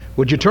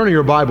Would you turn to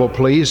your Bible,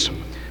 please,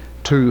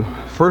 to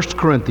 1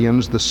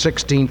 Corinthians, the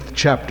 16th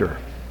chapter.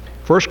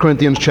 1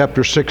 Corinthians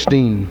chapter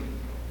 16.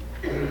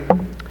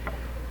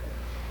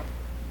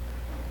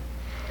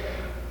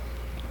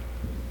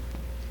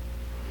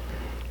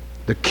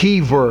 The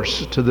key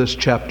verse to this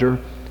chapter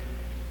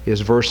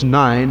is verse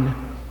 9.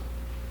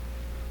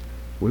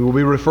 We will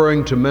be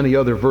referring to many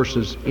other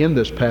verses in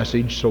this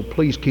passage, so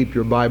please keep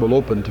your Bible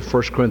open to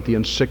 1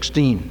 Corinthians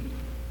 16.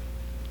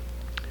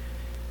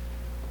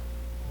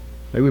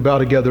 May we bow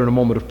together in a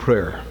moment of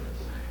prayer.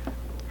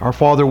 Our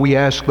Father, we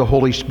ask the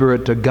Holy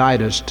Spirit to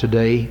guide us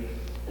today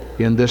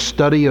in this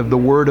study of the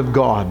Word of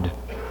God.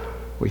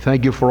 We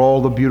thank you for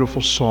all the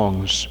beautiful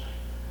songs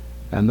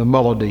and the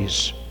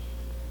melodies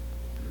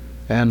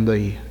and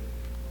the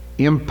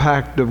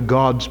impact of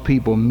God's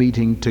people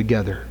meeting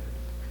together.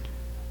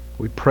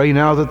 We pray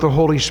now that the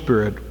Holy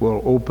Spirit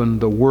will open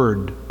the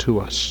Word to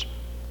us.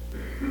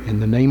 In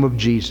the name of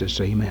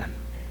Jesus, amen.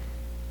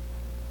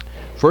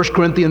 1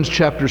 Corinthians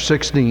chapter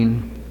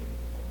 16.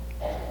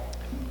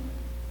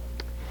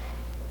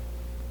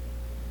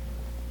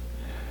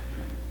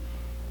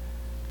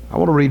 I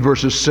want to read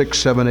verses 6,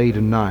 7, 8,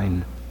 and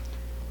 9.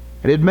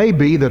 And it may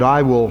be that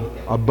I will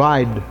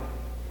abide,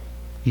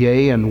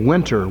 yea, and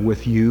winter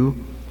with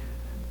you,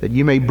 that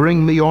ye may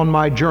bring me on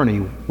my journey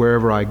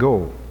wherever I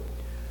go.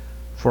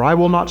 For I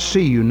will not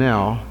see you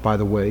now by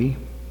the way,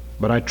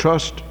 but I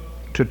trust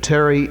to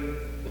tarry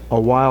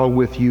a while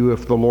with you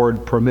if the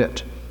Lord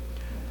permit.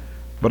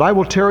 But I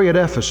will tarry at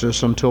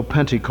Ephesus until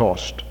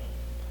Pentecost.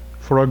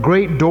 For a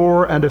great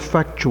door and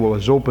effectual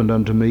is opened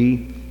unto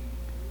me,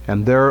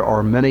 and there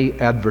are many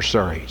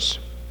adversaries.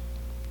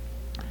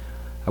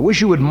 I wish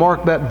you would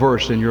mark that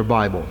verse in your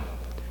Bible.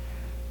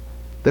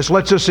 This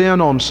lets us in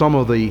on some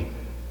of the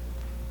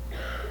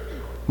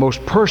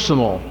most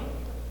personal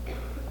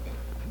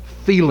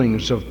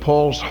feelings of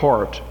Paul's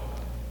heart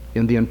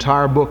in the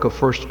entire book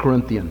of 1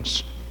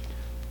 Corinthians.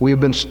 We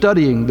have been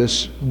studying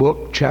this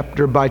book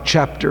chapter by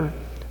chapter.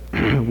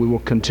 We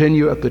will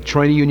continue at the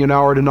training union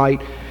hour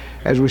tonight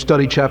as we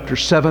study chapter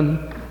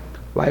 7.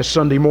 Last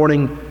Sunday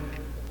morning,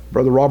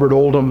 Brother Robert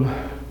Oldham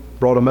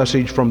brought a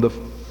message from the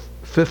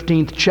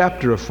 15th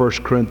chapter of 1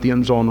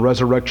 Corinthians on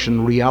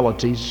resurrection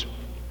realities.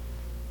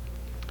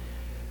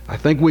 I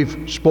think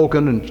we've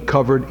spoken and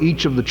covered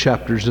each of the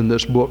chapters in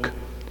this book.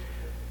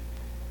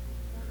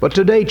 But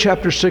today,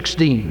 chapter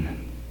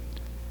 16,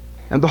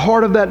 and the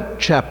heart of that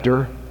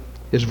chapter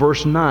is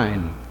verse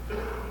 9.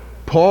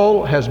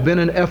 Paul has been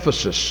in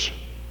Ephesus.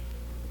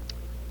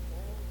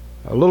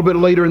 A little bit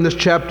later in this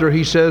chapter,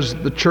 he says,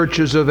 the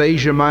churches of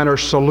Asia Minor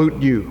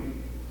salute you.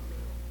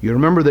 You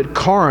remember that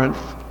Corinth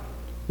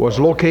was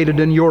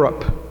located in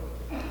Europe.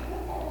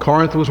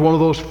 Corinth was one of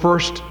those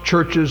first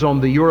churches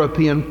on the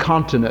European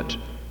continent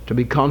to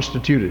be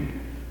constituted.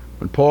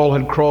 When Paul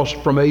had crossed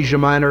from Asia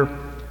Minor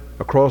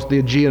across the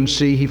Aegean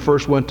Sea, he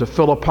first went to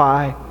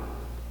Philippi,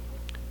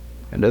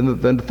 and then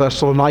to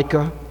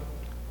Thessalonica,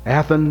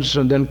 Athens,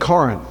 and then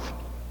Corinth.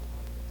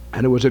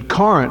 And it was at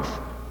Corinth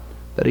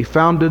that he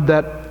founded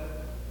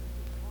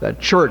that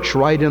church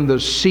right in the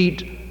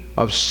seat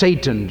of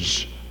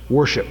Satan's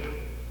worship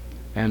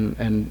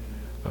and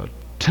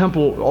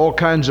temple, all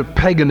kinds of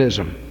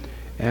paganism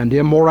and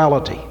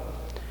immorality.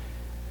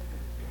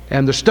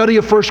 And the study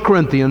of 1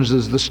 Corinthians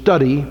is the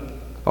study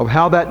of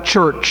how that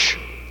church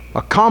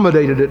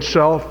accommodated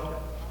itself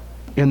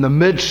in the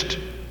midst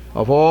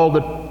of all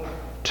the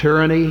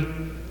tyranny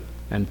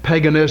and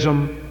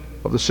paganism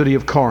of the city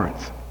of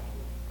Corinth.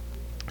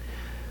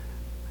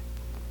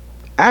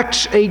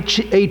 Acts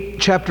 8,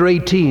 chapter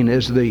 18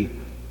 is the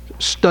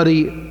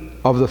study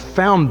of the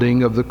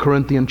founding of the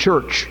Corinthian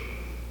church.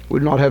 We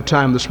do not have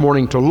time this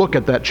morning to look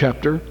at that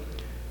chapter,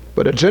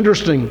 but it's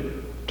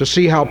interesting to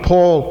see how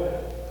Paul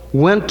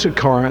went to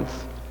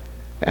Corinth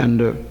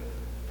and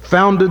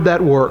founded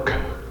that work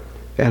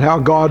and how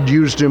God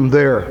used him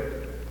there.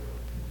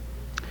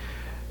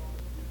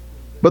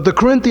 But the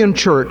Corinthian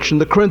church and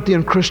the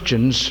Corinthian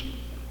Christians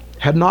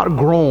had not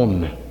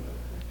grown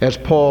as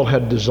Paul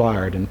had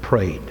desired and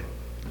prayed.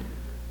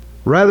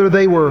 Rather,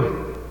 they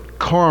were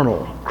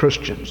carnal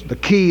Christians. The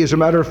key, as a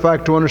matter of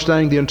fact, to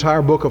understanding the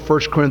entire book of 1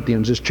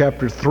 Corinthians is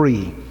chapter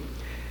 3.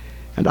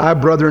 And I,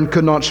 brethren,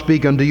 could not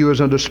speak unto you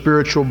as unto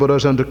spiritual, but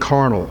as unto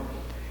carnal,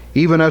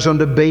 even as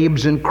unto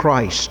babes in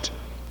Christ.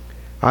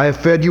 I have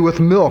fed you with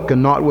milk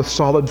and not with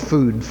solid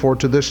food, for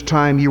to this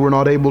time ye were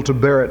not able to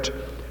bear it,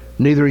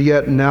 neither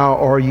yet now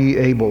are ye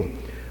able.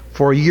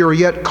 For ye are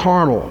yet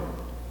carnal.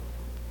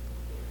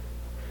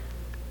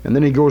 And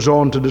then he goes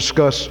on to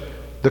discuss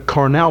the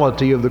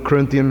carnality of the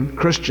Corinthian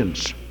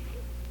Christians.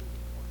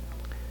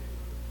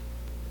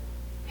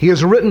 He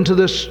has written to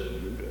this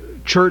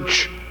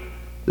church,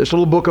 this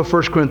little book of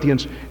 1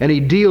 Corinthians, and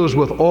he deals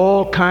with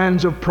all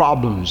kinds of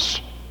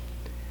problems.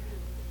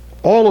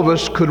 All of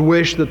us could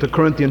wish that the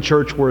Corinthian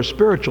church were a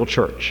spiritual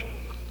church.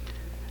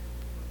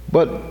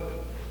 But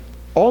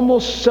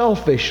almost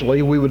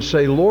selfishly, we would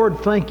say, Lord,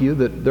 thank you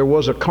that there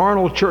was a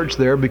carnal church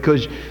there,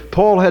 because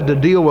Paul had to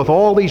deal with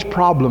all these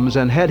problems,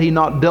 and had he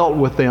not dealt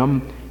with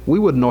them, we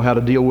wouldn't know how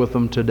to deal with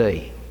them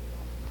today.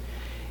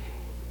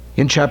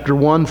 In chapter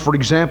 1, for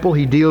example,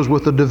 he deals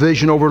with the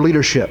division over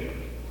leadership.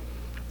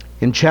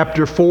 In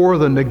chapter 4,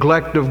 the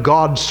neglect of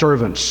God's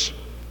servants.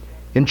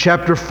 In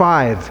chapter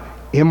 5,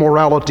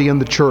 immorality in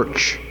the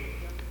church.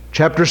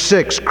 Chapter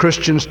 6,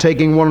 Christians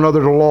taking one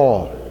another to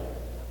law.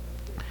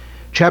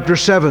 Chapter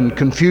 7,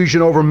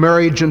 confusion over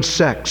marriage and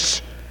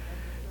sex.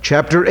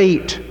 Chapter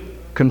 8,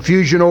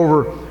 confusion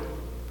over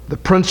the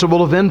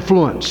principle of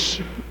influence,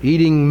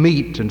 eating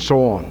meat and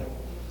so on.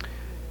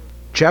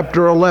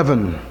 Chapter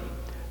 11,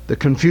 the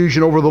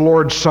confusion over the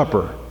Lord's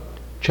Supper.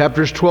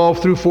 Chapters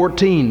 12 through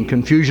 14,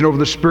 confusion over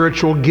the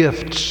spiritual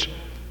gifts,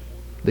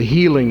 the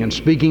healing and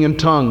speaking in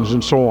tongues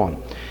and so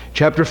on.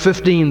 Chapter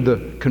 15,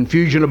 the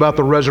confusion about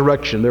the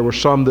resurrection. There were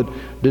some that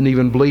didn't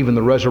even believe in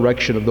the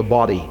resurrection of the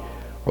body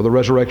or the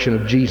resurrection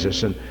of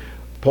Jesus. And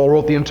Paul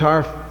wrote the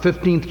entire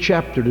 15th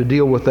chapter to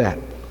deal with that.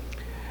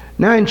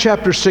 Now in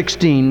chapter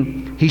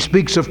 16, he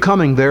speaks of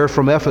coming there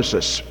from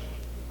Ephesus.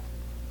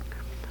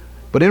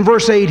 But in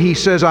verse 8, he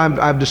says,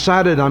 I've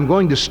decided I'm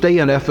going to stay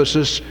in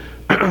Ephesus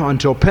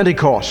until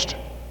Pentecost.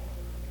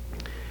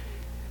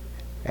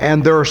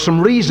 And there are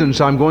some reasons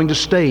I'm going to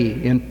stay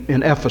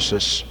in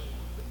Ephesus.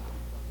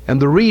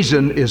 And the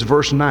reason is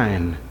verse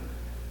 9.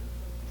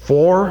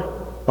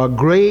 For a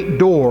great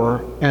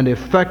door and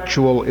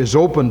effectual is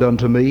opened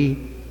unto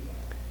me,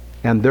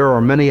 and there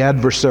are many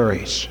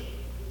adversaries.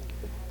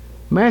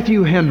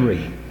 Matthew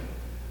Henry,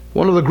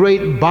 one of the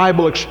great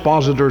Bible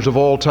expositors of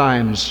all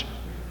times,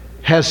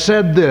 has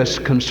said this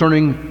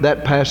concerning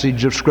that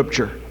passage of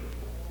Scripture.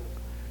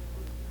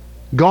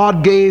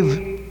 God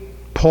gave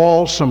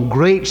Paul some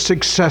great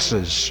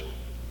successes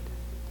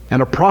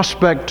and a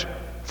prospect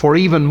for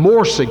even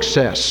more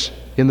success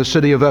in the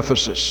city of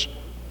Ephesus.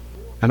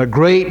 And a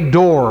great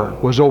door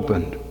was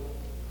opened.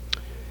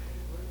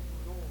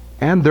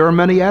 And there are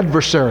many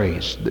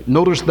adversaries.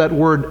 Notice that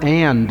word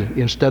 "and"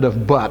 instead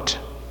of "but."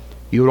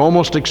 You would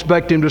almost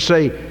expect him to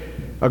say,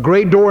 a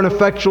great door and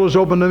effectual is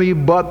open to me,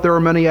 but there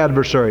are many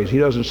adversaries. He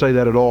doesn't say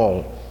that at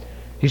all.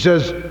 He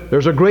says,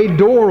 there's a great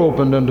door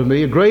opened unto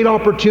me, a great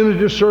opportunity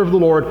to serve the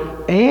Lord,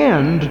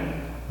 and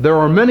there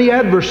are many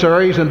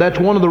adversaries, and that's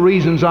one of the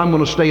reasons I'm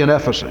going to stay in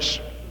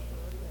Ephesus.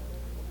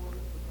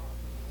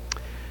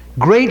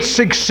 Great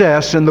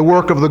success in the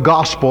work of the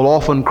gospel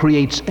often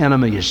creates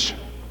enemies.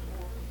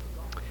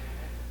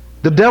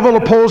 The devil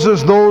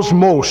opposes those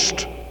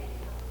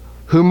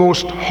who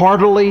most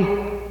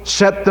heartily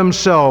set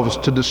themselves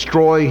to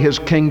destroy his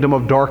kingdom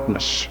of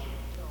darkness.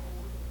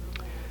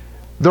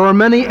 There are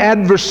many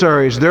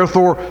adversaries,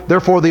 therefore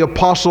the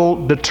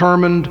apostle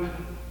determined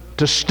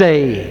to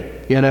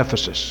stay in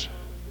Ephesus.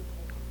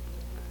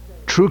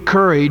 True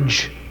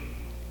courage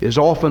is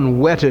often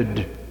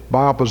whetted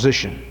by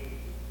opposition.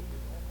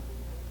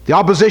 The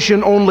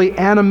opposition only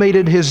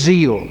animated his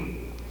zeal.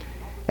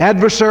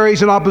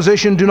 Adversaries and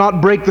opposition do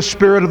not break the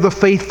spirit of the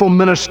faithful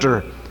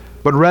minister,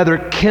 but rather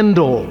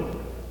kindle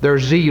their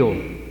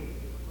zeal.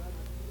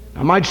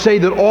 I might say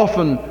that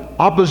often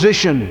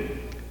opposition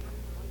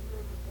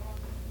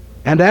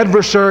and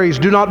adversaries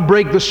do not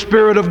break the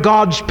spirit of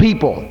God's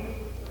people,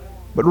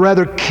 but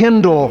rather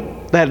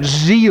kindle that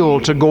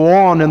zeal to go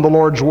on in the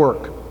Lord's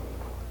work.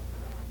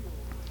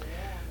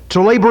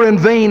 To labor in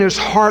vain is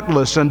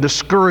heartless and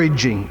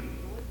discouraging.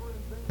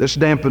 This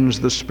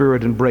dampens the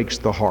spirit and breaks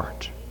the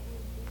heart.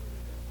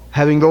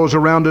 Having those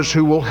around us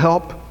who will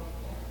help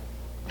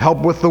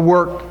with the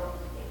work,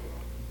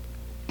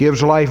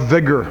 gives life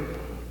vigor.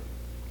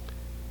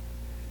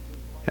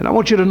 And I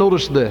want you to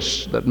notice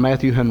this, that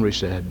Matthew Henry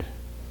said.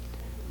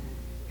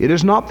 It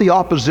is not the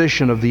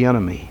opposition of the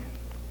enemy,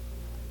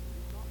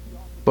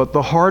 but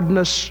the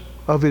hardness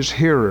of his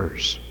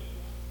hearers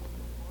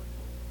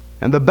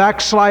and the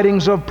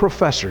backslidings of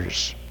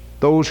professors,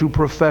 those who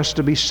profess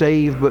to be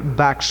saved but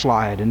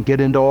backslide and get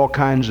into all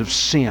kinds of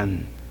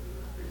sin.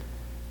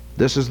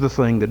 This is the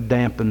thing that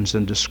dampens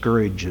and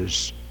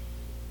discourages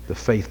the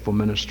faithful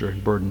minister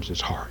and burdens his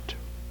heart.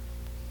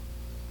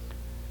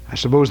 I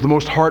suppose the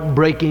most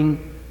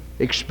heartbreaking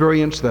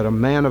experience that a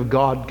man of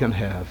God can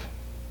have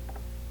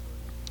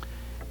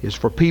is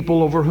for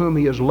people over whom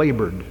he has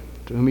labored,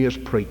 to whom he has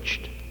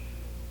preached,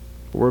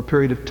 for a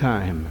period of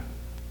time,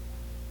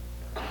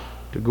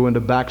 to go into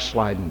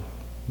backsliding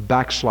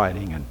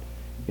and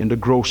into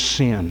gross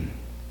sin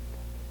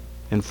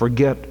and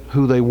forget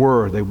who they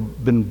were.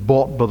 They've been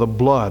bought by the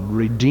blood,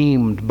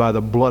 redeemed by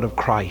the blood of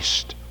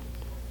Christ,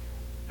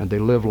 and they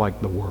live like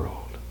the world.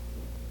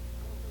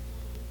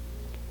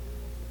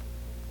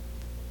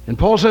 And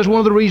Paul says one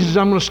of the reasons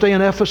I'm going to stay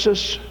in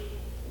Ephesus,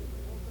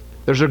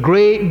 there's a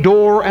great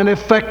door and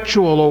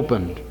effectual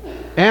opened,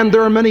 and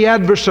there are many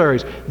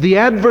adversaries. The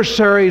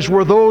adversaries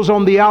were those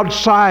on the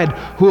outside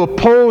who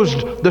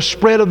opposed the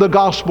spread of the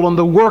gospel and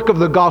the work of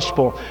the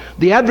gospel.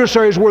 The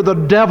adversaries were the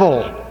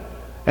devil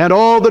and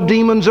all the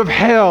demons of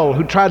hell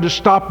who tried to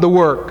stop the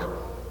work.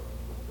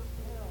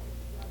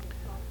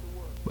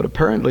 But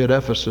apparently at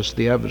Ephesus,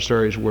 the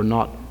adversaries were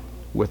not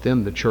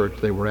within the church,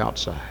 they were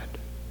outside.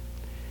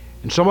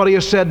 And somebody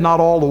has said not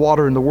all the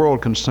water in the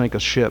world can sink a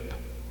ship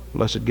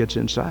unless it gets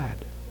inside.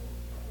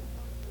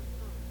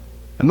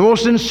 And the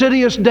most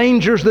insidious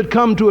dangers that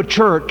come to a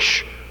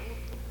church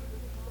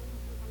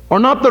are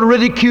not the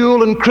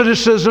ridicule and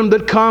criticism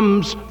that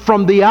comes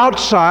from the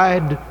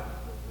outside,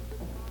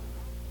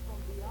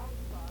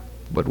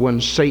 but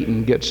when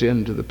Satan gets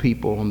into the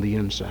people on the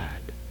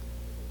inside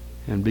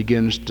and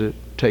begins to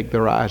take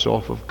their eyes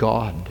off of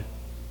God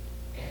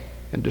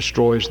and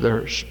destroys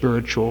their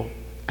spiritual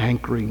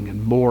anchoring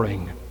and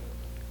mooring,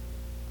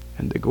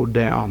 and they go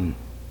down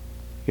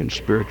in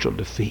spiritual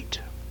defeat.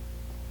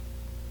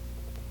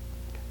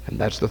 And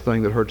that's the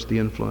thing that hurts the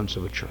influence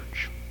of a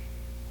church.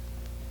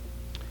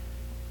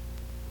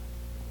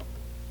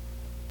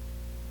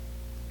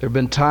 There have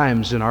been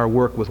times in our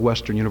work with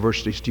Western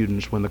University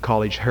students when the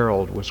College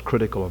Herald was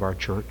critical of our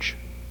church.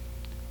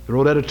 They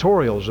wrote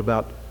editorials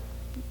about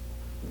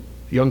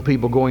young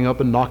people going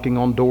up and knocking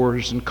on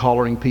doors and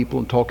collaring people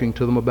and talking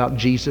to them about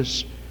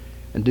Jesus.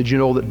 And did you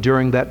know that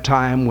during that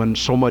time when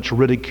so much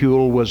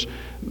ridicule was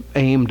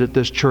aimed at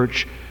this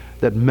church,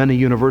 that many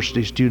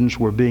university students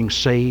were being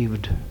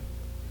saved?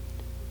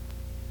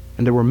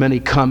 And there were many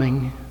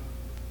coming.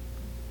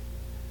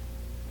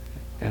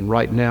 And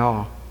right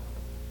now,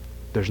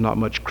 there's not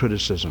much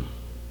criticism.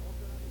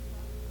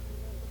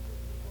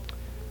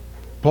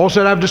 Paul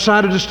said, I've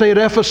decided to stay at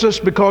Ephesus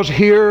because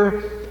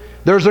here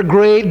there's a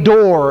great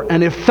door,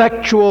 an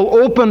effectual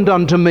opened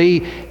unto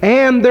me,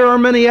 and there are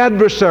many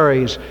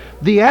adversaries.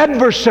 The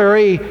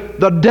adversary,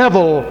 the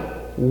devil,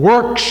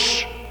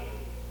 works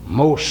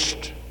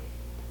most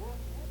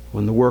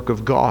when the work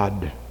of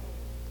God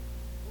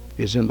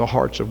is in the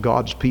hearts of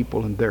God's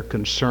people and they're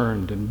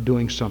concerned and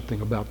doing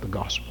something about the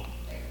gospel.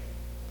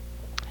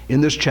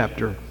 In this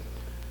chapter,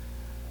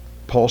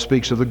 Paul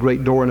speaks of the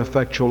great door and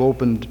effectual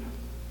opened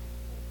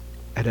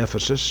at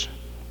Ephesus.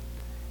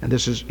 And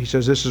he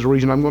says, this is the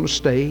reason I'm going to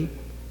stay.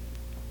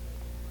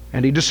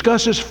 And he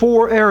discusses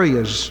 4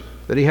 areas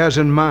that he has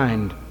in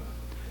mind.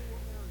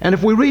 And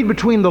if we read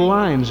between the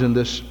lines in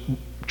this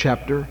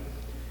chapter,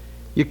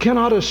 you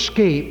cannot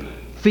escape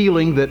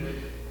feeling that,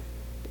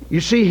 you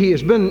see, he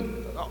has been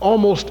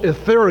almost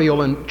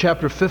ethereal in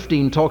chapter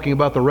 15, talking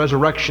about the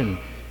resurrection.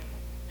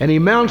 And he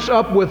mounts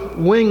up with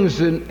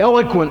wings and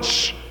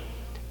eloquence.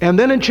 And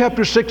then in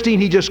chapter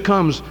 16, he just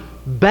comes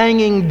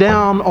banging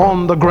down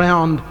on the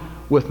ground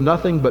with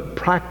nothing but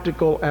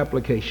practical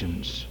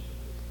applications.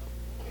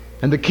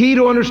 And the key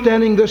to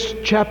understanding this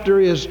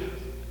chapter is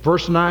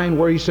verse 9,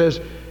 where he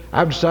says,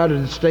 I've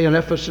decided to stay in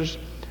Ephesus.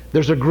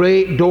 There's a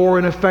great door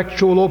and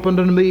effectual opened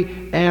unto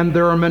me, and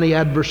there are many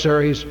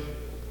adversaries.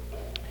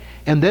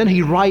 And then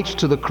he writes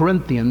to the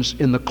Corinthians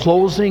in the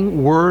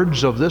closing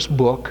words of this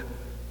book,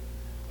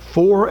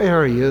 4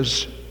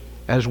 areas,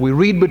 as we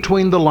read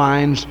between the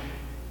lines,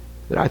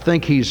 that I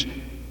think he's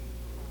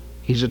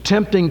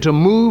attempting to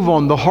move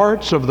on the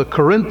hearts of the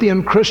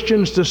Corinthian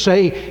Christians to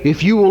say,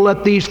 if you will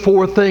let these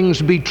 4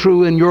 things be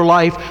true in your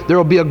life, there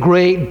will be a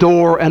great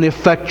door and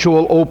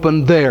effectual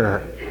open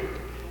there.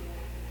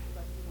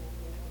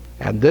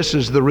 And this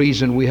is the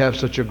reason we have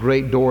such a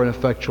great door and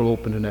effectual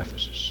open in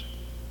Ephesus.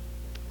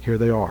 Here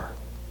they are.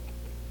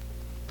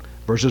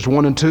 Verses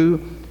 1 and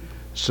 2,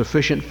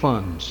 sufficient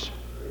funds.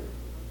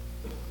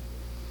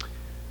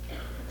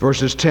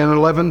 Verses 10 and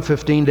 11,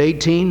 15 to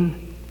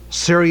 18,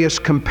 serious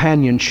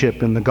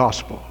companionship in the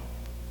gospel.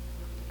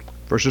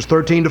 Verses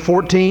 13 to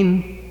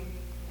 14,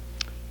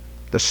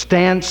 the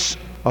stance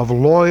of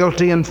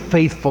loyalty and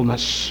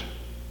faithfulness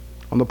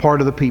on the part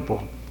of the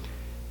people.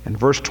 And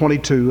verse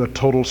 22, a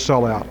total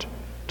sellout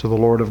to the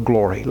Lord of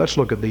glory. Let's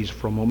look at these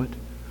for a moment.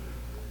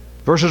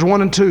 Verses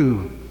 1 and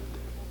 2,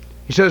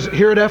 he says,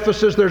 here at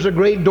Ephesus there's a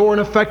great door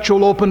and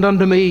effectual opened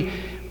unto me.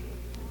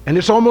 And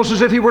it's almost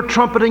as if he were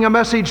trumpeting a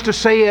message to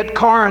say at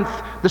Corinth,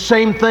 the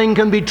same thing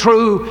can be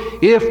true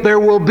if there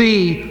will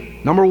be,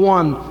 number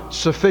 1,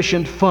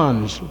 sufficient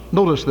funds.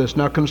 Notice this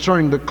now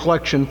concerning the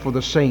collection for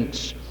the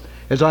saints.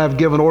 As I have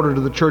given order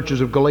to the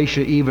churches of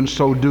Galatia, even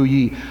so do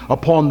ye.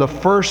 Upon the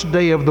first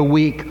day of the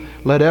week,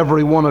 let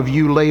every one of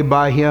you lay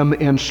by him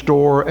in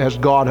store as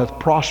God hath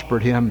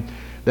prospered him,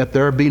 that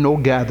there be no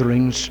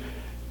gatherings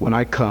when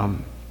I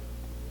come.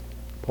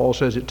 Paul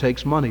says it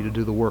takes money to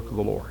do the work of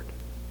the Lord.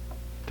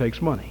 It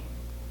takes money.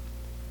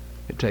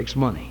 It takes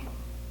money.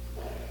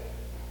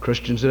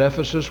 Christians at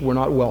Ephesus were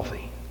not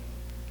wealthy.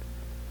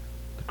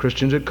 The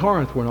Christians at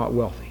Corinth were not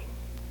wealthy.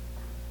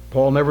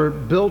 Paul never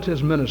built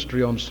his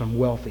ministry on some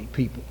wealthy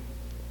people.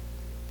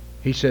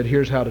 He said,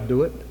 here's how to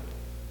do it.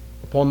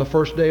 Upon the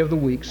first day of the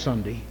week,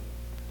 Sunday,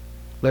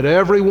 let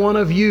every one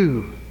of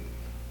you,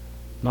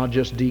 not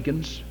just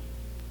deacons,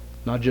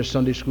 not just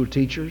Sunday school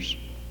teachers,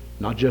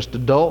 not just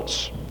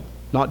adults,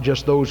 not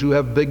just those who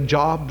have big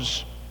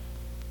jobs,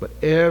 but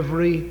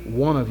every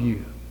one of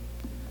you,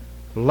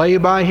 lay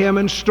by him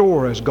in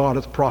store as God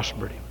hath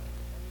prospered him.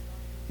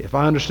 If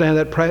I understand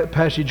that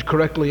passage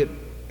correctly,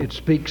 it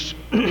speaks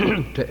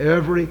to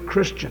every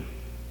Christian,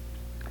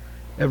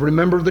 every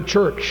member of the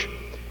church,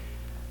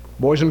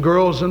 boys and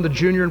girls in the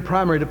junior and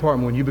primary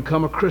department. When you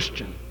become a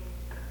Christian,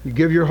 you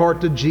give your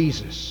heart to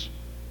Jesus,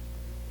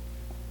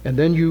 and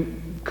then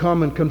you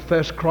come and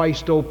confess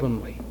Christ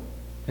openly,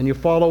 and you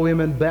follow him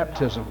in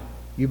baptism,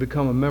 you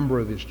become a member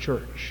of His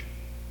church.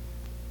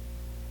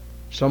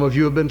 Some of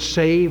you have been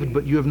saved,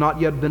 but you have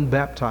not yet been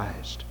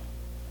baptized.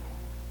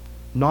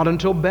 Not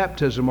until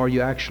baptism are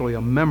you actually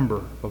a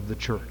member of the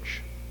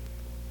church.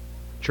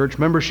 Church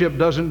membership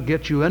doesn't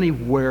get you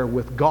anywhere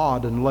with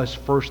God unless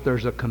first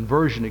there's a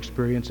conversion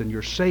experience and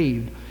you're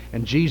saved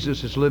and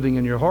Jesus is living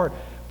in your heart.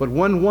 But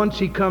once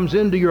He comes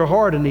into your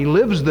heart and He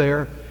lives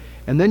there,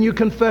 and then you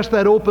confess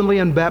that openly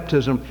in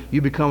baptism,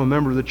 you become a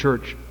member of the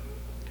church.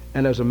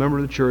 And as a member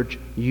of the church,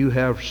 you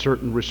have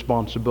certain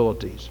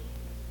responsibilities.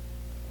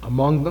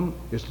 Among them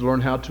is to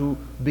learn how to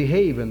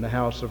behave in the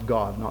house of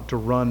God, not to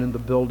run in the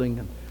building,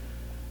 and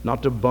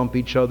not to bump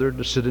each other,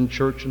 to sit in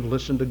church and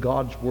listen to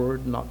God's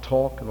Word, and not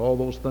talk, and all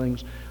those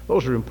things.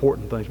 Those are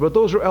important things, but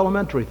those are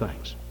elementary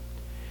things.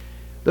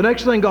 The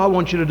next thing God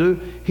wants you to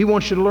do, He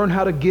wants you to learn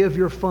how to give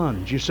your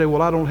funds. You say,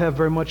 well, I don't have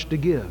very much to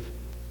give.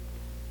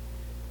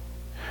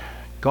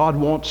 God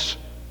wants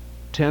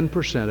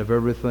 10% of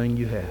everything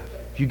you have.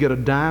 If you get a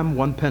dime,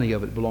 1 penny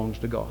of it belongs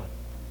to God.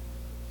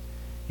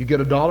 You get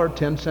 $1,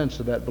 10 cents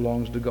of that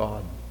belongs to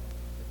God.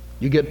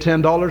 You get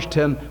 $10,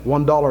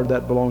 $1 of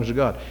that belongs to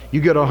God.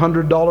 You get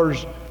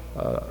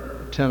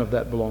 $100, 10 of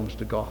that belongs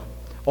to God.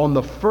 On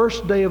the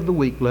first day of the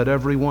week, let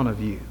every one of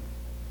you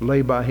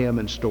lay by Him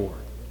in store.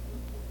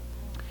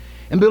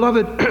 And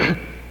beloved,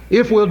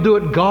 if we'll do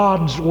it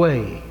God's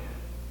way,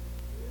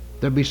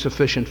 there'll be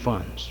sufficient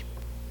funds.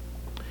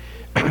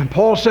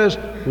 Paul says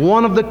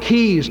one of the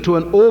keys to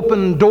an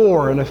open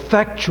door, an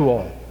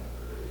effectual,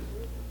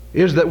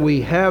 is that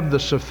we have the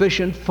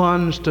sufficient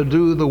funds to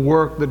do the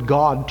work that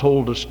God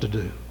told us to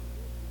do.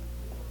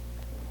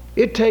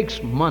 It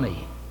takes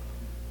money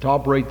to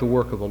operate the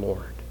work of the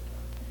Lord.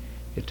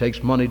 It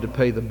takes money to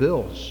pay the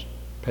bills,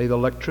 pay the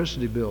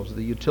electricity bills,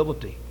 the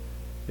utility.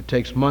 It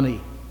takes money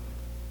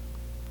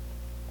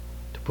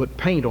to put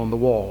paint on the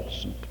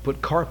walls and to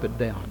put carpet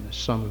down, as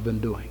some have been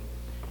doing.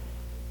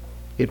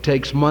 It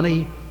takes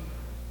money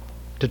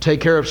to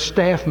take care of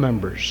staff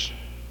members.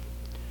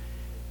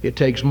 It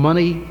takes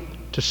money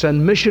to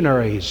send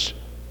missionaries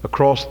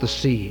across the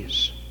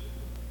seas.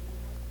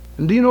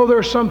 And do you know there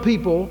are some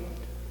people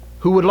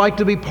who would like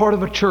to be part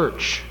of a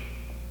church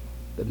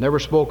that never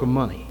spoke of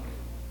money,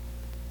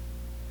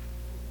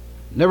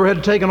 never had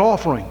to take an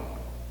offering?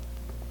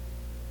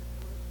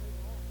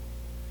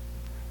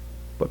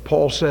 But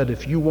Paul said,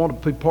 if you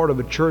want to be part of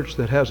a church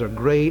that has a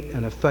great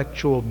and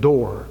effectual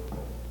door,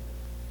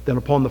 then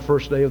upon the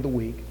first day of the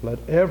week, let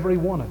every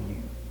one of you,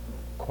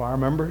 choir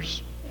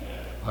members,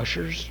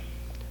 ushers,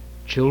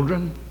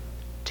 children,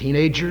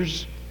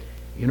 teenagers,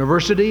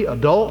 university,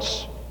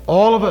 adults,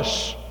 all of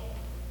us,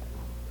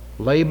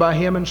 lay by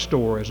Him in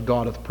store as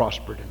God hath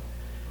prospered Him.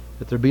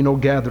 That there be no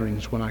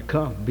gatherings when I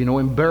come, be no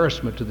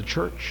embarrassment to the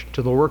church,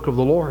 to the work of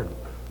the Lord.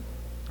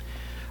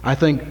 I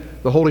think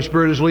the Holy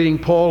Spirit is leading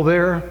Paul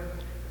there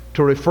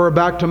to refer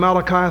back to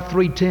Malachi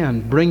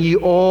 3:10. Bring ye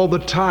all the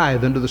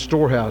tithe into the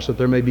storehouse, that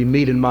there may be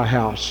meat in my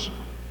house.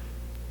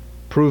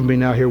 Prove me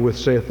now herewith,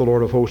 saith the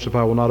Lord of hosts, if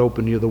I will not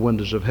open you the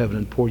windows of heaven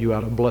and pour you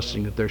out a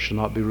blessing, that there shall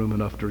not be room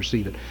enough to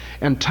receive it.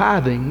 And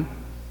tithing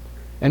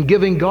and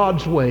giving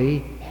God's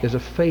way is a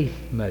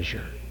faith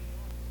measure.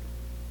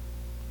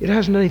 It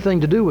hasn't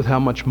anything to do with how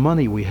much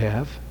money we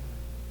have.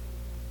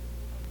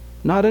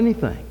 Not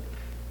anything.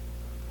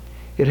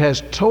 It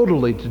has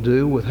totally to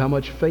do with how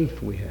much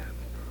faith we have.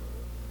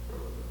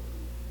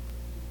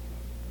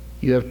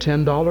 You have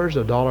 $10,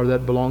 $1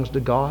 that belongs to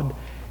God,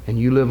 and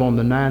you live on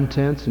the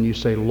 9/10, and you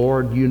say,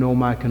 Lord, you know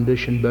my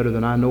condition better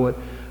than I know it.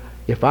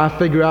 If I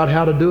figure out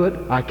how to do it,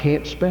 I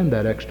can't spend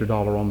that extra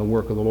dollar on the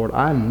work of the Lord.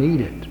 I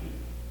need it.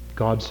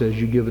 God says,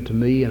 you give it to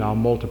me, and I'll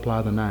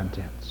multiply the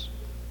 9/10.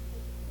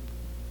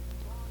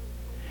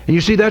 And you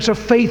see, that's a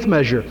faith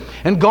measure.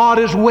 And God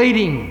is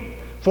waiting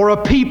for a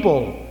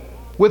people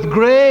with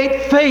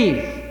great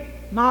faith.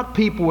 Not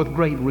people with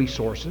great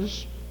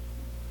resources,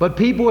 but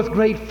people with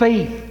great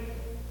faith.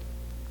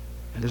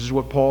 And this is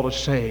what Paul is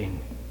saying.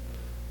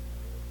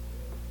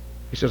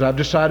 He says, I've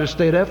decided to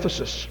stay at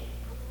Ephesus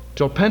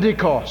till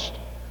Pentecost.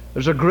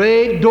 There's a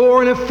great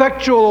door and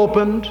effectual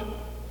opened.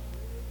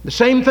 The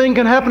same thing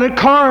can happen at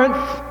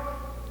Corinth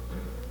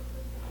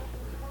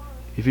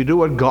if you do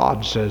what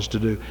God says to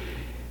do.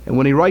 And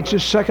when he writes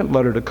his second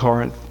letter to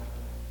Corinth,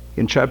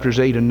 in chapters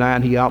 8 and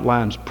 9, he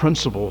outlines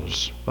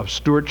principles of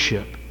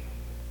stewardship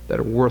that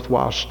are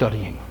worthwhile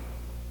studying.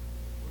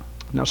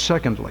 Now,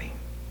 secondly,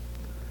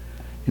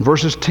 in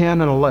verses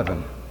 10 and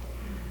 11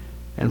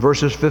 and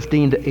verses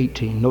 15 to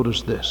 18,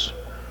 notice this.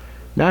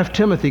 Now if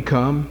Timothy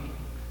come,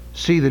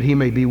 see that he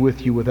may be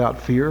with you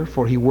without fear,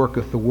 for he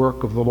worketh the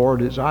work of the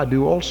Lord as I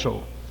do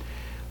also.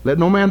 Let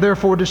no man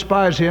therefore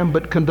despise him,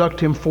 but conduct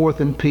him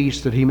forth in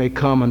peace, that he may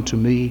come unto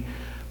me.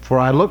 For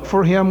I look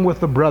for him with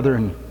the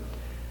brethren.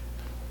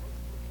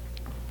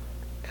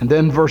 And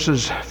then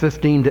verses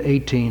 15 to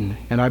 18,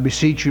 and I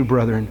beseech you,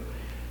 brethren,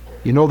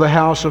 you know the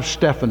house of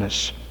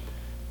Stephanas,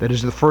 that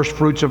is the first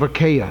fruits of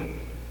Achaia,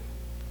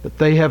 that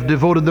they have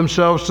devoted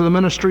themselves to the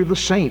ministry of the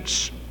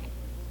saints,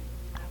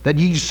 that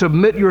ye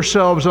submit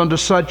yourselves unto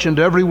such, and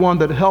to every one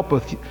that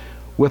helpeth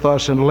with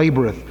us and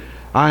laboreth.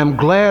 I am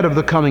glad of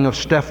the coming of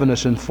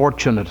Stephanas and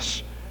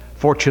Fortunatus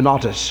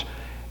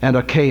and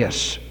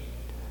Achaeus,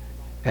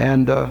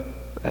 and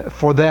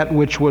for that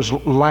which was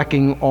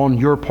lacking on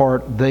your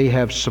part they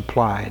have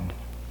supplied.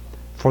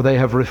 For they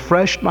have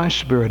refreshed my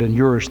spirit and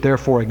yours,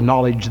 therefore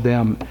acknowledge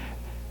them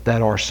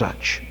that are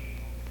such.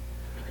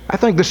 I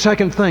think the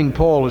second thing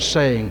Paul is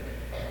saying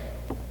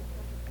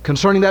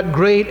concerning that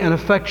great and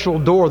effectual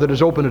door that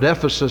is open at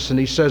Ephesus, and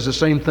he says the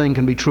same thing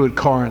can be true at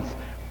Corinth.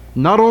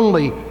 Not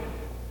only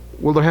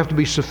will there have to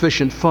be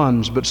sufficient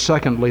funds, but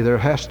secondly, there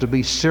has to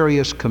be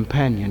serious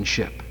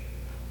companionship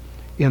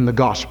in the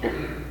gospel.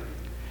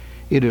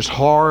 It is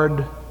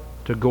hard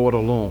to go it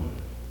alone.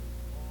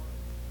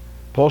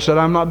 Paul said,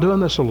 I'm not doing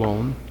this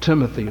alone.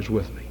 Timothy is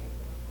with me.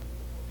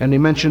 And he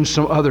mentions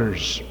some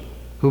others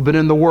who've been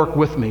in the work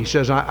with me. He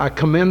says, I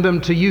commend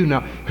them to you. Now,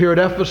 here at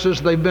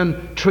Ephesus, they've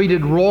been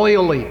treated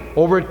royally.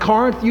 Over at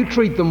Corinth, you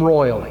treat them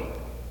royally.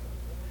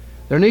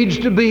 There needs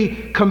to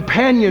be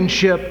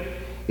companionship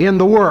in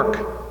the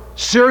work.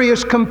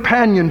 Serious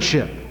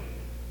companionship.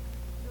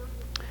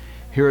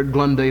 Here at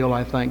Glendale,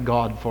 I thank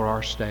God for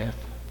our staff,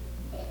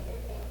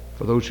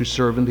 for those who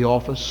serve in the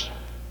office.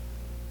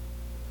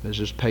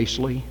 Mrs.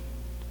 Paisley,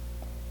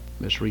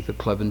 Miss Retha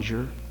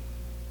Clevenger,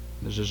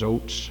 Mrs.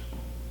 Oates,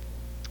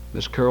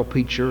 Miss Carol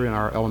Peacher in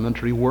our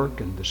elementary work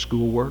and the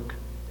school work,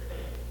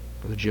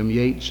 Brother Jim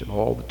Yates and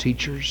all the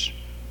teachers,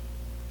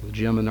 Brother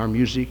Jim in our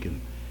music and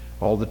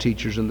all the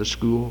teachers in the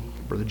school,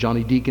 Brother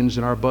Johnny Deacons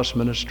in our bus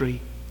ministry,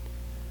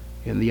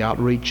 in the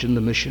outreach and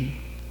the mission.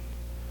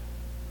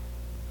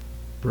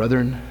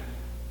 Brethren,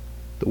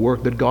 the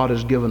work that God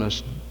has given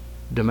us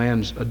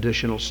demands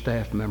additional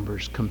staff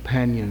members,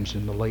 companions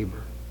in the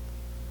labor.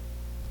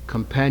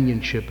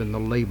 Companionship in the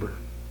labor.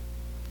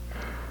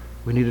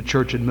 We need a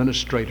church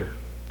administrator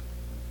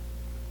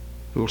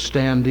who will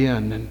stand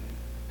in and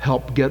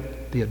help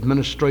get the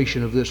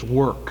administration of this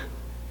work,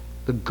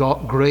 the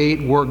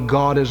great work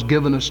God has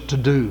given us to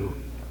do,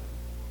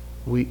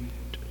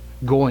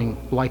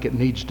 going like it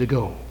needs to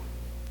go.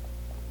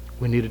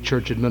 We need a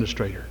church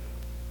administrator.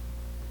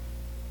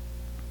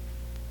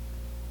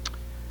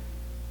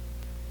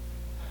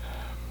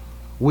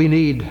 We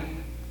need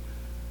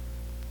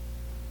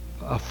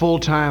a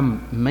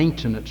full-time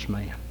maintenance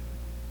man,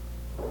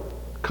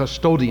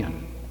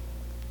 custodian,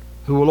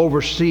 who will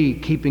oversee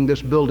keeping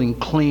this building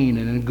clean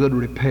and in good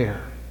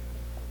repair.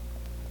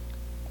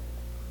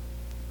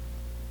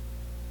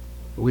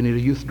 We need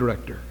a youth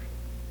director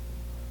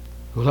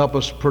who will help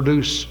us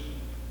produce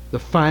the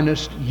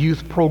finest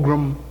youth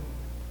program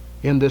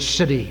in this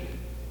city.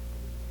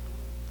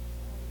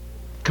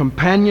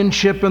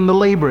 Companionship in the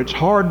labor. It's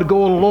hard to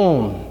go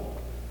alone.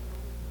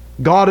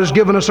 God has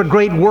given us a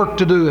great work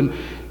to do.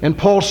 And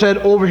Paul said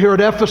over here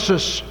at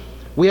Ephesus,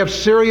 we have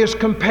serious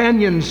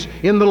companions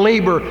in the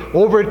labor.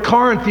 Over at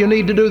Corinth, you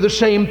need to do the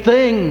same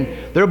thing.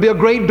 There'll be a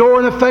great door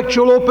and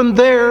effectual open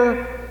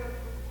there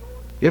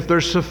if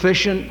there's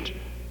sufficient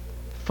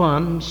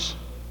funds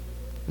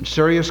and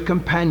serious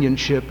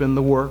companionship in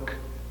the work.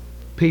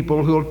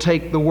 People who will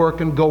take the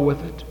work and go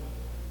with it.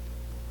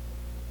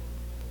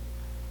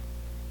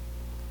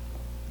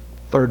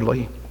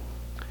 Thirdly,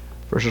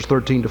 verses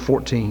 13 to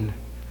 14.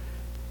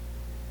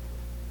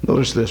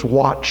 Notice this.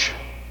 Watch.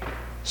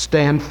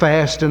 Stand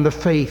fast in the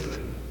faith.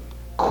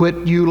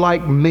 Quit you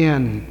like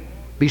men.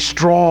 Be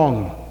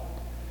strong.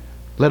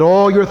 Let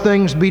all your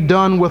things be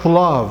done with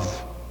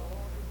love.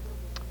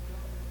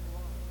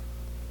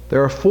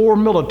 There are 4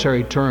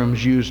 military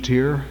terms used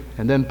here,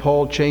 and then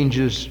Paul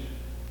changes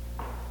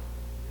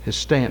his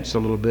stance a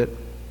little bit.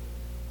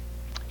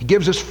 He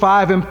gives us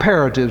 5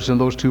 imperatives in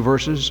those 2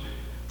 verses.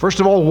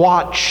 First of all,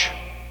 watch.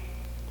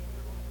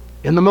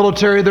 In the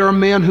military, there are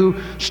men who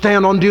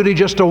stand on duty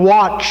just to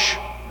watch.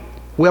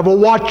 We have a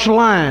watch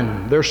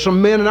line. There's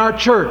some men in our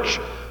church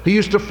who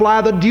used to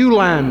fly the dew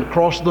line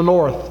across the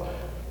north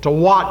to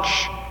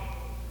watch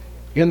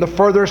in the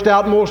furthest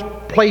outmost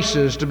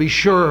places to be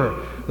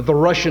sure that the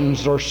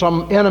Russians or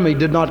some enemy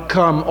did not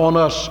come on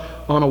us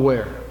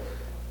unaware.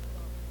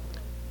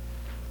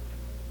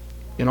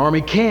 In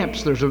army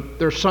camps,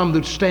 there's some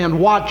that stand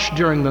watch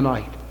during the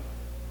night.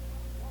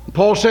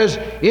 Paul says,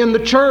 in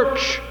the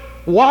church,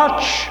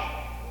 watch.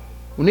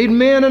 We need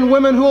men and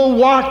women who will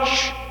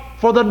watch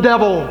for the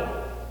devil,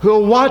 who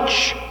will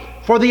watch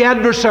for the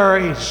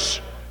adversaries,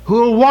 who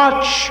will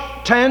watch,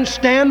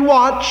 stand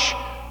watch,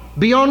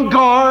 be on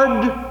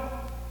guard.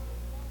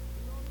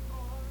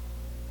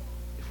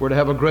 If we're to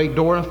have a great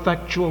door and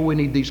effectual, we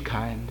need these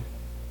kind.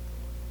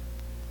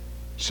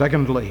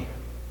 Secondly,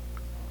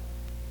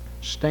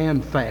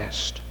 stand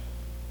fast.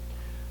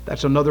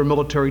 That's another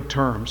military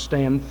term,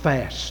 stand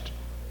fast.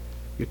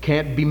 You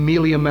can't be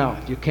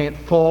mealy-mouthed. You can't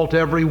fall to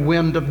every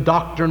wind of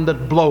doctrine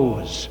that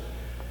blows.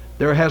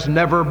 There has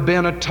never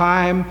been a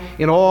time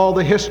in all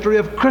the history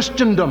of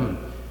Christendom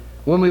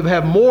when we've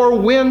had more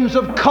winds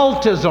of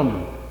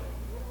cultism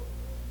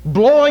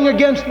blowing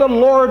against the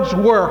Lord's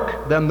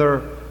work than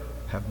there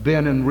have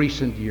been in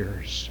recent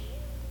years.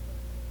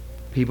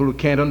 People who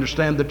can't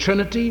understand the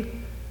Trinity,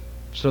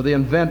 so they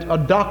invent a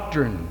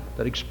doctrine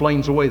that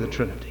explains away the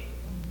Trinity.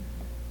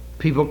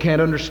 People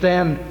can't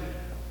understand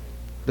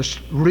the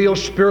real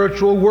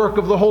spiritual work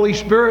of the Holy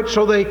Spirit,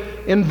 so they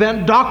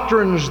invent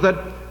doctrines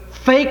that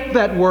fake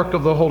that work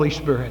of the Holy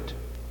Spirit.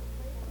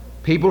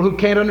 People who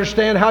can't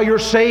understand how you're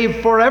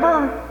saved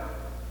forever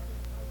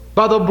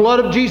by the blood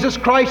of Jesus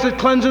Christ that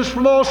cleanses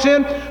from all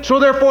sin, so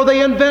therefore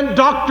they invent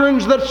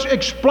doctrines that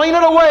explain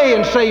it away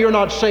and say you're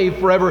not saved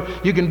forever.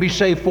 You can be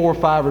saved 4,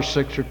 5, or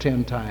 6, or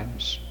 10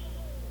 times.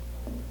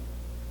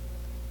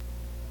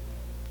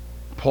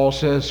 Paul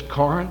says,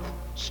 Corinth,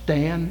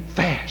 stand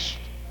fast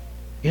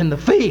in the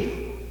faith.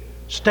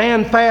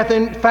 Stand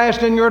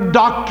fast in your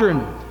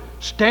doctrine.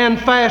 Stand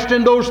fast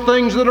in those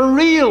things that are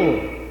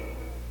real.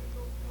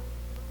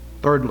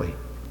 Thirdly,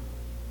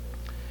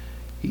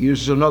 he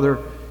uses another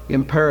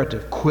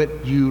imperative.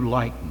 Quit you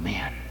like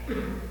men.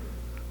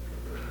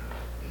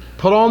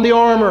 Put on the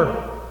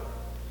armor.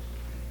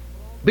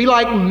 Be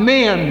like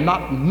men,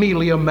 not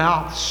mealy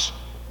mouths,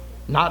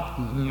 not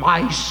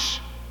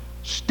mice.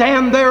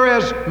 Stand there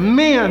as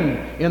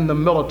men in the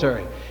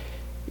military.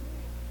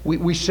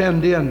 We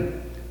send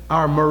in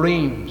our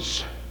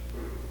Marines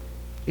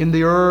in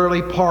the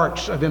early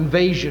parts of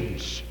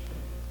invasions.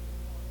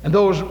 And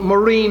those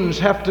Marines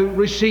have to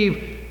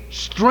receive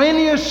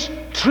strenuous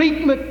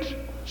treatment,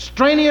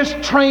 strenuous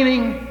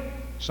training.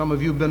 Some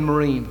of you have been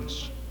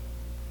Marines.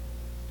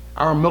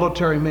 Our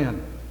military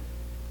men,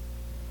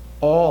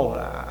 all,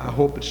 I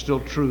hope it's still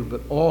true,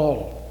 but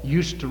all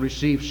used to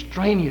receive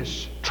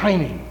strenuous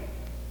training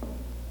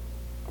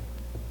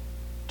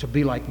to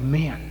be like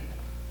men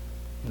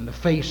in the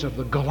face of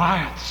the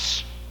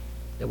Goliaths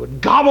that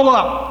would gobble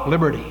up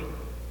liberty.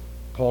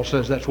 Paul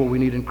says that's what we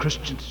need in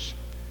Christians.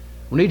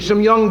 We need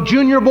some young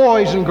junior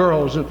boys and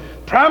girls, and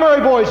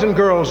primary boys and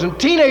girls, and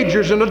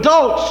teenagers and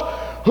adults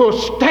who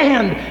will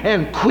stand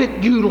and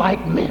quit you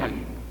like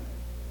men.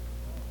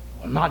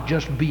 Will not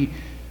just be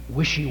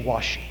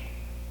wishy-washy,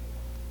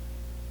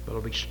 but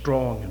will be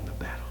strong in the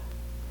battle.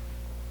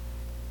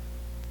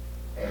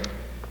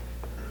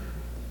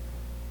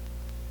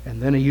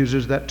 And then he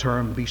uses that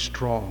term, be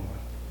strong.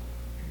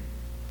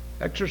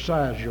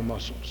 Exercise your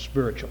muscles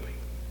spiritually.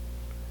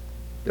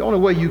 The only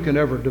way you can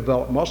ever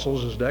develop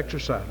muscles is to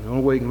exercise. The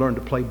only way you can learn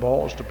to play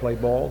ball is to play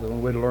ball. The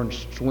only way to learn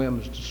to swim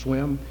is to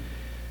swim.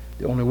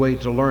 The only way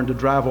to learn to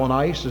drive on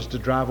ice is to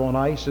drive on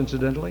ice,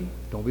 incidentally.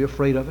 Don't be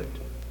afraid of it.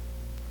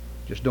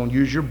 Just don't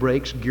use your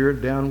brakes, gear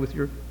it down with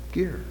your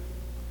gear.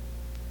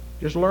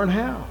 Just learn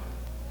how.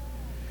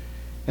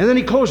 And then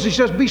he closes, he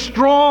says, be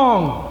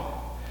strong.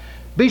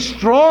 Be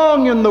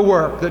strong in the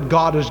work that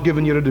God has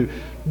given you to do.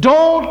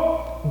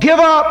 Don't give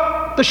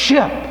up the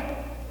ship.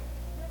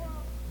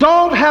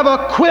 Don't have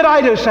a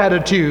quititis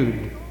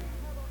attitude.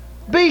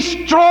 Be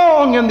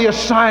strong in the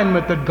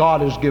assignment that God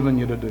has given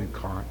you to do,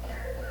 Corinth.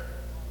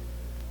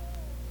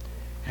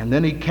 And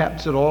then he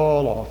caps it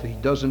all off. He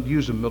doesn't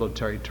use a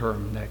military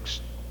term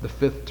next, the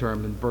 5th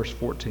term in verse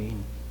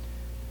 14.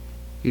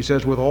 He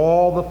says, with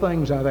all the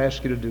things I've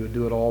asked you to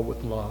do it all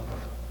with love.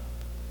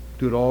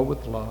 Do it all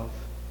with love.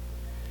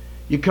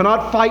 You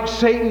cannot fight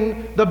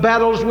Satan, the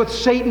battles with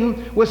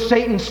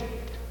Satan's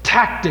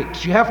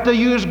tactics. You have to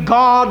use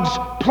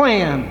God's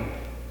plan.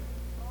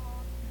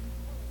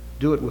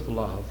 Do it with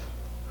love.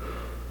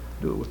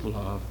 Do it with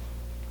love.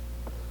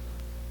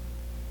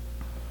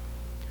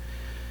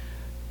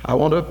 I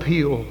want to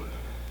appeal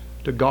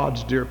to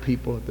God's dear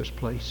people at this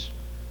place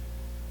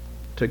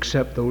to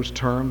accept those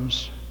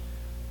terms.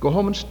 Go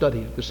home and study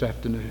it this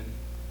afternoon.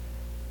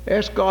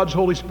 Ask God's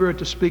Holy Spirit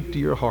to speak to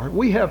your heart.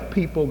 We have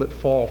people that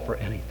fall for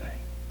anything.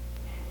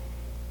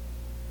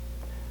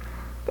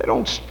 They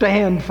don't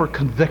stand for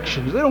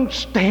convictions. They don't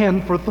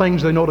stand for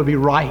things they know to be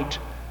right.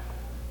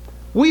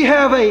 We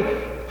have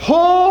a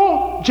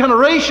whole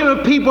generation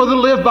of people that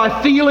live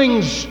by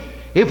feelings.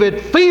 If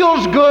it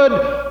feels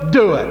good,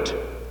 do it.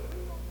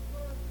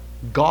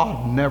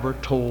 God never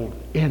told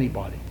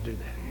anybody to do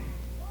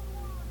that.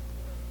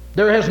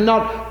 There has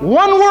not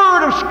one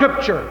word of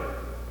Scripture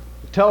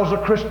that tells a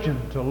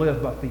Christian to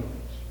live by feelings.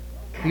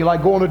 If you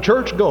like going to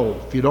church, go.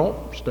 If you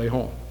don't, stay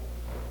home.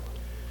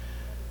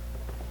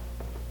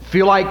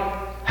 Feel like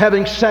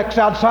having sex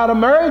outside of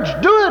marriage?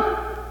 Do it.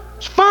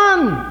 It's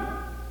fun.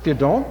 If you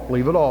don't,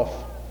 leave it off.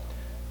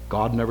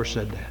 God never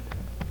said that.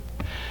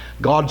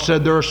 God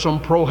said there are some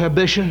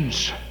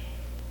prohibitions.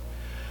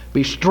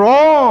 Be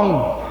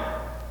strong.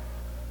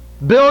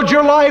 Build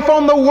your life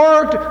on the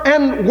work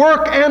and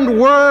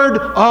word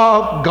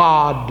of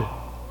God.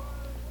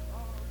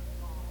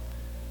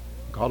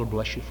 God will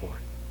bless you for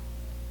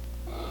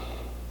it.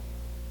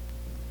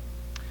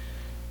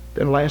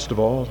 Then last of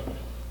all,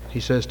 he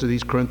says to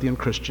these Corinthian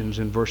Christians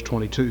in verse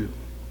 22,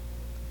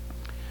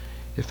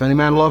 if any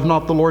man love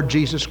not the Lord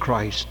Jesus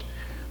Christ,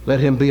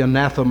 let him be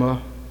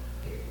anathema,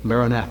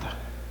 maranatha.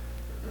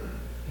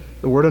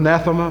 The word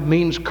anathema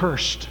means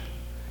cursed.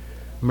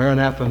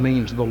 Maranatha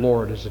means the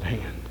Lord is at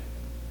hand.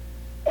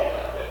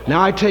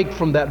 Now I take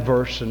from that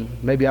verse, and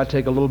maybe I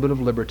take a little bit of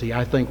liberty,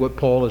 I think what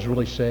Paul is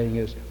really saying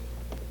is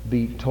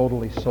be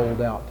totally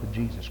sold out to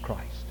Jesus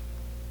Christ.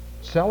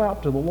 Sell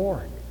out to the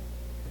Lord.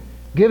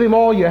 Give Him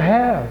all you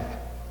have.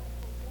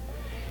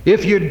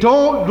 If you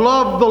don't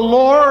love the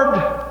Lord,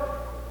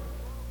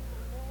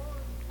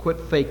 quit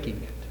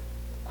faking it.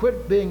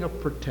 Quit being a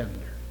pretender.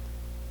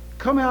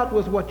 Come out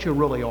with what you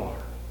really are.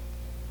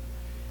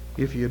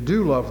 If you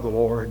do love the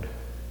Lord,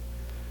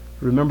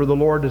 remember the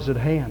Lord is at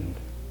hand.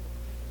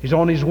 He's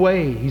on His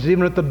way. He's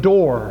even at the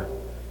door.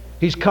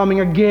 He's coming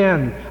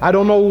again. I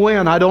don't know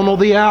when. I don't know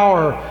the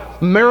hour.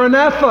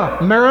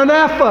 Maranatha,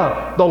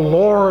 Maranatha. The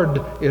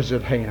Lord is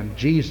at hand.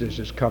 Jesus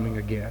is coming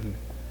again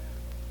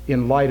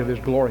in light of His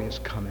glorious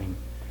coming.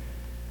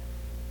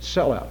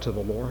 Sell out to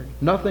the Lord.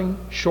 Nothing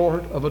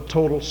short of a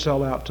total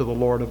sellout to the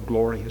Lord of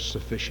glory is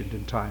sufficient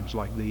in times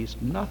like these.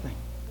 Nothing.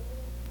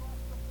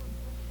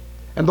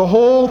 And the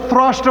whole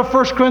thrust of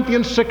 1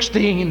 Corinthians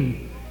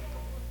 16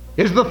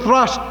 is the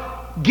thrust.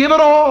 Give it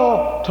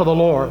all to the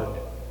Lord.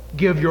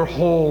 Give your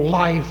whole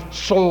life,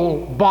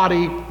 soul,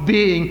 body,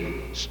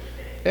 being,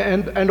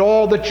 and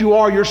all that you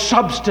are, your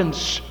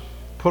substance.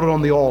 Put it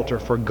on the altar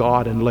for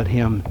God and let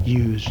Him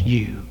use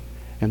you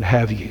and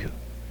have you.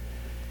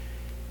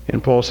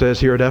 And Paul says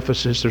here at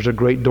Ephesus, there's a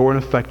great door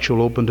and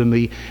effectual open to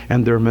me,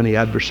 and there are many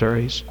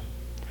adversaries.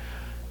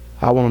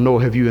 I want to know,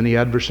 have you any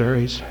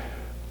adversaries?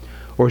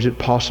 Or is it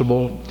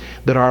possible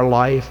that our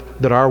life,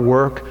 that our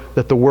work,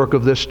 that the work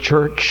of this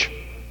church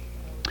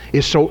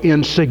is so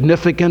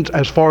insignificant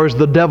as far as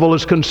the devil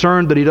is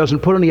concerned that he doesn't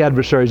put any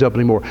adversaries up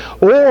anymore?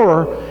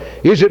 Or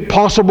is it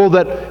possible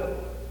that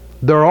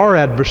there are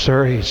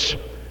adversaries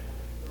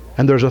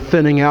and there's a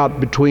thinning out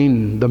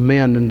between the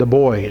men and the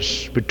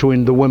boys,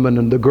 between the women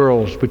and the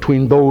girls,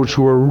 between those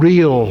who are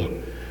real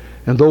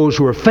and those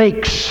who are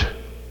fakes?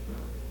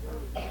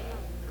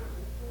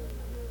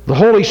 The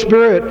Holy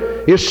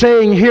Spirit is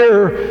saying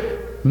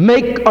here,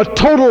 make a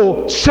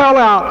total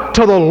sellout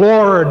to the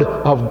Lord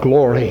of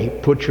glory.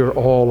 Put your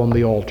all on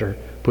the altar.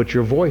 Put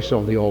your voice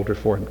on the altar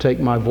for Him. Take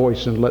my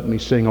voice and let me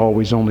sing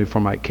always only for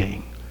my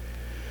King.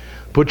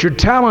 Put your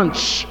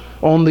talents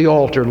on the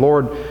altar.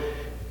 Lord,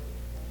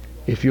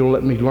 if you'll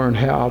let me learn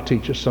how, I'll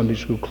teach a Sunday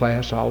school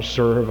class, I'll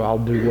serve, I'll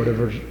do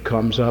whatever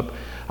comes up.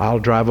 I'll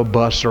drive a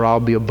bus, or I'll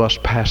be a bus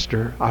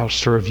pastor. I'll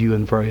serve you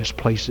in various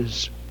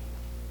places.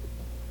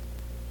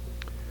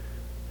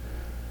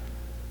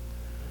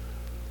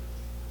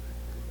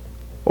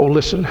 Oh,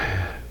 listen,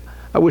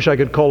 I wish I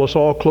could call us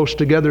all close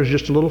together as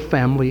just a little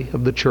family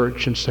of the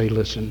church and say,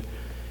 listen,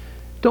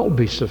 don't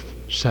be so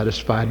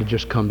satisfied to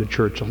just come to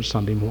church on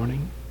Sunday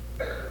morning.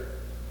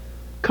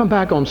 Come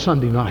back on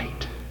Sunday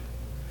night.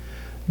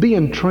 Be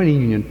in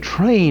training union,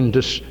 trained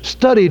to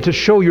study to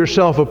show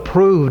yourself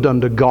approved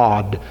unto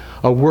God,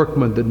 a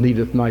workman that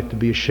needeth not to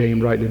be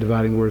ashamed, rightly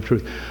dividing the word of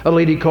truth. A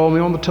lady called me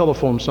on the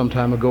telephone some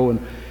time ago,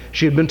 and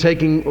she had been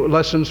taking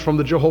lessons from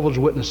the Jehovah's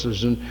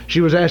Witnesses, and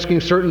she was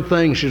asking certain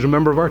things. She's a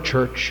member of our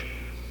church.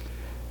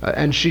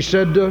 And she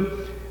said,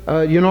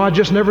 I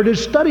just never did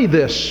study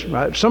this.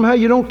 Somehow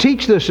you don't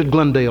teach this at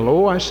Glendale.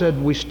 Oh, I said,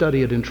 we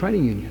study it in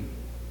training union.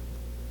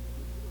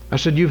 I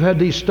said, you've had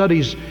these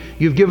studies.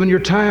 You've given your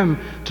time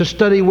to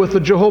study with the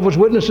Jehovah's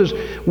Witnesses.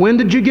 When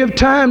did you give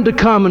time to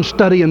come and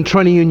study in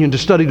training union, to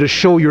study to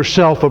show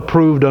yourself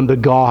approved unto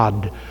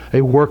God,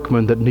 a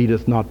workman that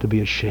needeth not to be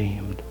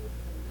ashamed?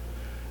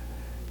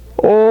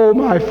 Oh,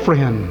 my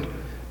friend,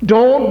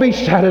 don't be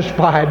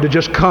satisfied to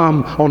just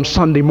come on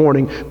Sunday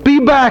morning. Be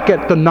back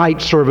at the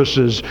night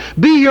services.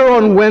 Be here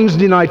on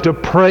Wednesday night to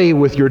pray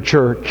with your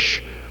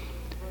church.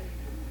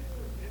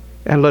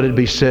 And let it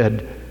be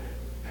said,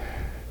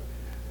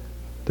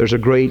 there's a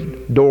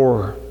great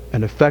door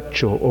and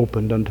effectual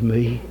opened unto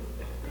me,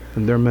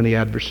 and there are many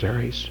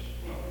adversaries.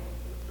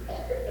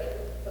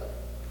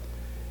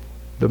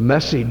 The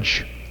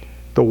message,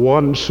 the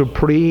one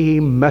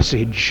supreme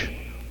message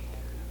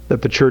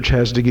that the church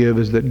has to give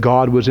is that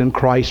God was in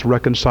Christ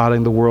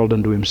reconciling the world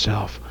unto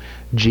Himself.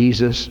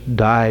 Jesus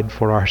died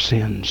for our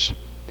sins.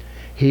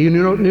 He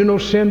who knew no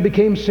sin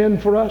became sin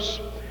for us.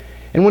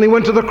 And when He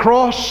went to the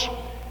cross,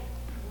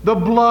 the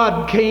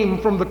blood came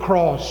from the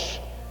cross.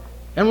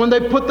 And when they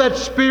put that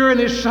spear in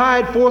His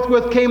side,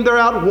 forthwith came there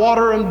out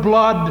water and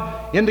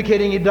blood,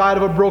 indicating He died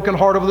of a broken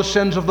heart over the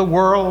sins of the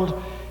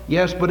world.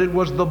 Yes, but it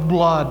was the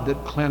blood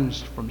that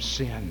cleansed from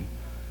sin.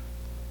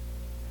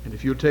 And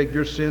if you take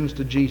your sins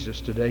to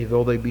Jesus today,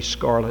 though they be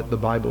scarlet, the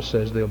Bible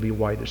says they'll be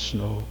white as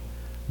snow.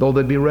 Though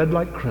they be red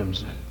like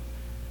crimson,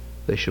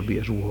 they shall be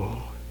as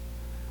wool.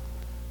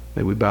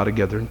 May we bow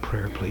together in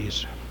prayer,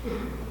 please.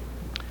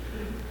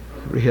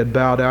 Every head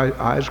bowed,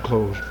 eyes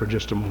closed for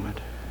just a moment.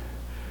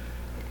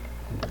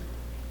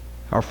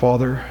 Our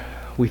Father,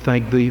 we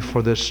thank Thee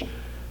for this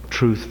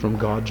truth from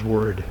God's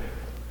Word.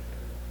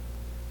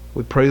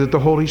 We pray that the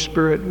Holy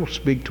Spirit will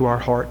speak to our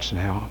hearts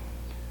now,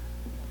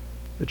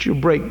 that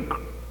You'll break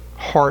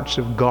hearts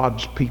of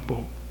God's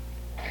people.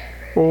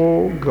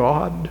 Oh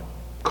God,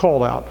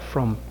 call out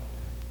from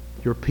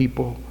Your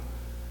people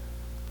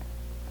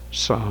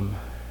some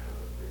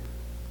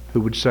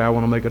who would say, I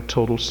want to make a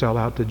total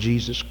sellout to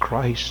Jesus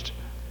Christ.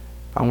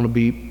 I want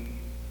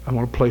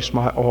to place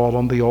my all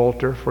on the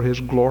altar for His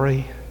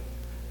glory.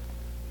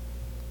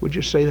 Would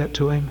you say that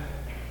to Him?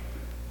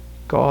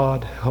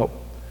 God, help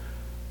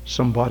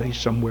somebody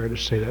somewhere to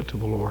say that to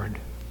the Lord.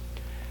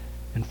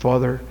 And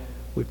Father,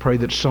 we pray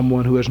that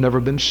someone who has never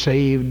been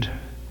saved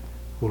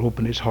will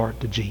open his heart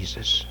to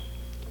Jesus.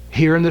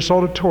 Here in this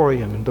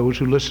auditorium, and those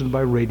who listen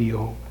by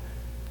radio,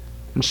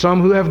 and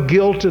some who have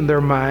guilt in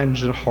their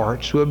minds and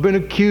hearts, who have been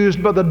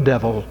accused by the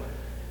devil,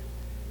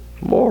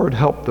 Lord,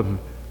 help them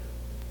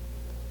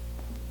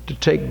to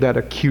take that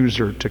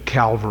accuser to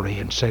Calvary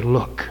and say,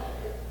 look,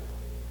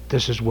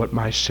 this is what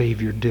my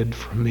Savior did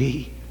for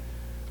me.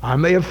 I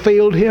may have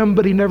failed him,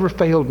 but he never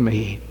failed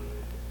me.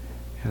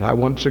 And I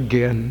once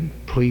again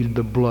plead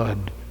the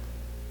blood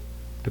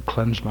to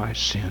cleanse my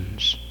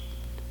sins.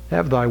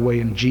 Have thy way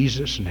in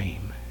Jesus'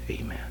 name.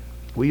 Amen.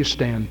 Will you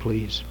stand,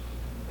 please?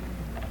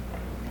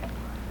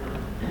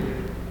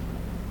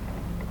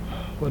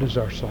 What is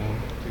our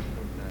song?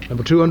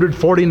 Number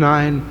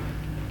 249.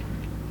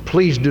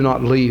 Please do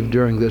not leave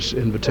during this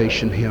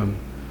invitation hymn.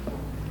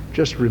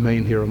 Just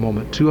remain here a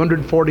moment.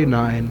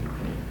 249.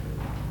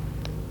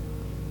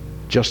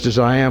 Just as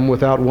I am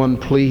without one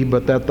plea,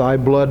 but that thy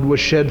blood was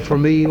shed for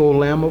me, O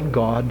Lamb of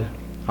God,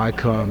 I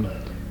come,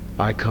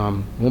 I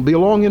come. Won't be a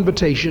long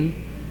invitation,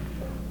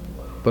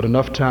 but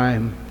enough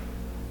time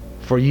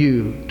for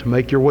you to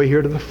make your way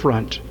here to the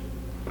front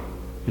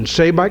and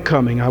say by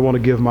coming, I want to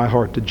give my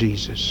heart to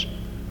Jesus.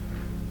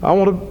 I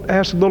want to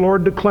ask the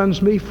Lord to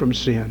cleanse me from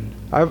sin.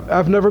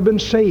 I've never been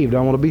saved.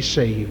 I want to be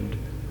saved.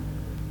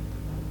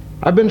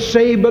 I've been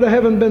saved, but I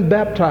haven't been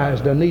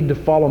baptized. I need to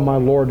follow my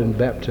Lord in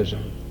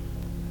baptism.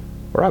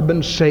 Or I've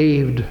been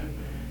saved,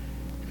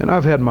 and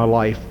I've had my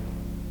life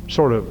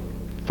sort of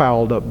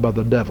fouled up by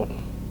the devil,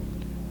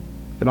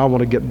 and I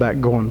want to get back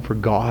going for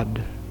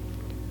God.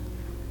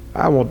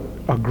 I want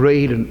a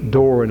great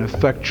door and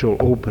effectual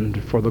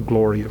opened for the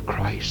glory of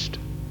Christ.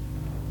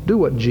 Do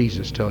what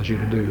Jesus tells you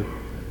to do.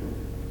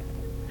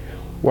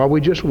 While we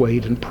just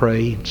wait and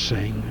pray and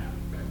sing,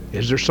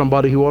 is there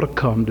somebody who ought to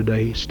come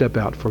today, step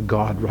out for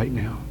God right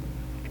now?